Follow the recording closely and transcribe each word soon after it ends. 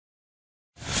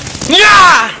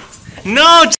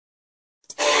No!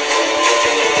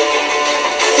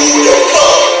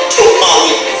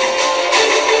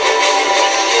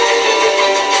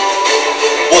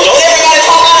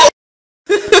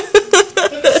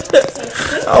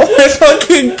 Oh my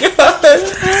fucking god!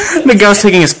 The guy's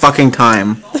taking his fucking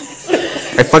time.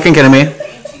 Are you fucking kidding me? I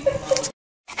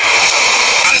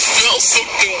smell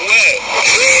something wet.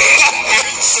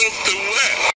 Something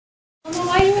wet.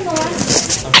 Why are you in the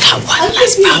last? I got one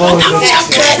last pop and I'm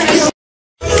chocolate.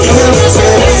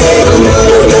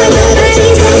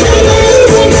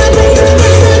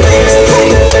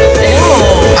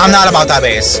 I'm not about that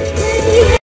bass.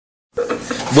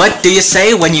 What do you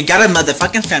say when you got a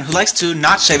motherfucking fan who likes to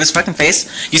not shave his fucking face?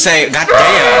 You say, God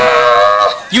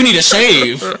damn, you need a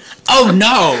shave. Oh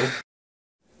no.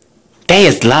 They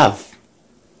is love.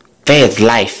 They is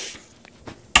life.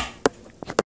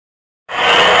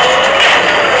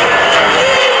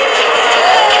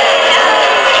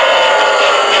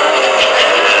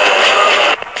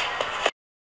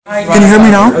 Can you hear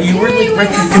me now?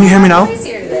 Can you hear me now?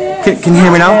 Can you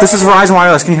hear me now? This is Verizon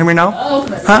Wireless. Can you hear me now?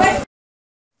 Huh?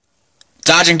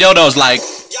 Dodging dildos like.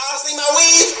 Y'all see my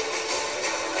weave?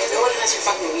 No one has your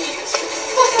fucking weave.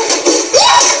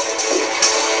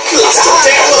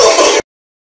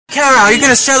 Kara, are you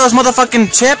gonna share those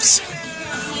motherfucking chips?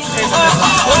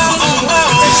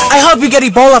 I hope you get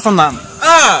Ebola from them.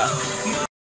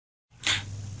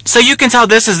 So you can tell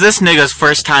this is this nigga's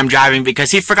first time driving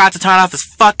because he forgot to turn off his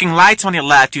fucking lights when he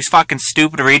left, you fucking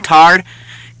stupid retard.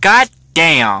 God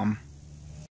damn.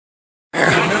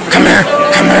 Come here.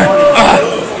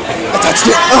 I touched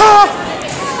it.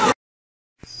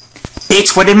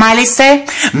 Bitch, what did Miley say?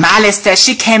 Miley said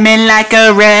she came in like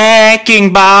a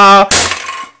wrecking ball.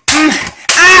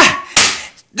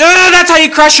 That's how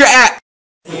you crush your ass.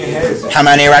 How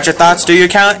many ratchet thoughts do you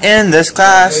count in this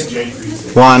class?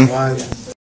 One.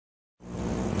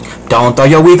 Don't throw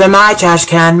your weave in my trash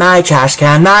can, my trash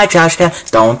can, my trash can.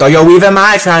 Don't throw your weave in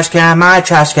my trash can, my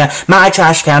trash can, my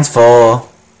trash can's full.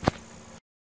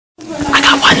 I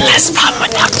got one less problem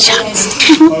without chunks.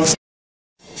 Will,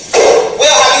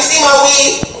 have you seen my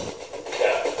weave? No,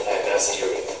 I have not seen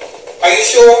your weave. Are you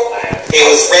sure? It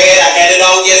was red, I had it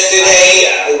on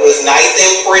yesterday. It was nice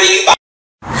and pretty.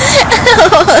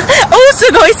 Oh,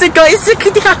 すごいすごいすご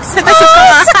いすごい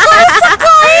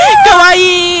かわ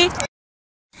いい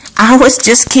I was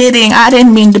just kidding. I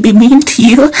didn't mean to be mean to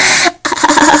you.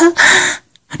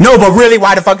 No, but really,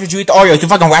 why the fuck did you eat the Oreos? You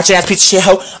fucking ratchet ass piece of shit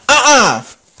hoe.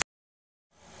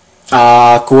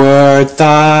 Awkward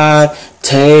thought.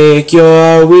 Take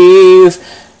your weave.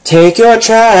 Take your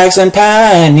tracks and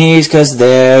panties, cause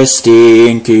they're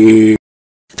stinky.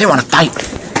 They wanna fight.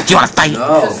 You wanna fight?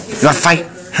 No. You wanna fight?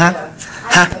 Huh?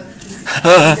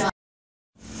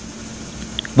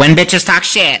 When bitches talk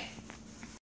shit.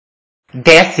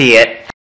 They see it.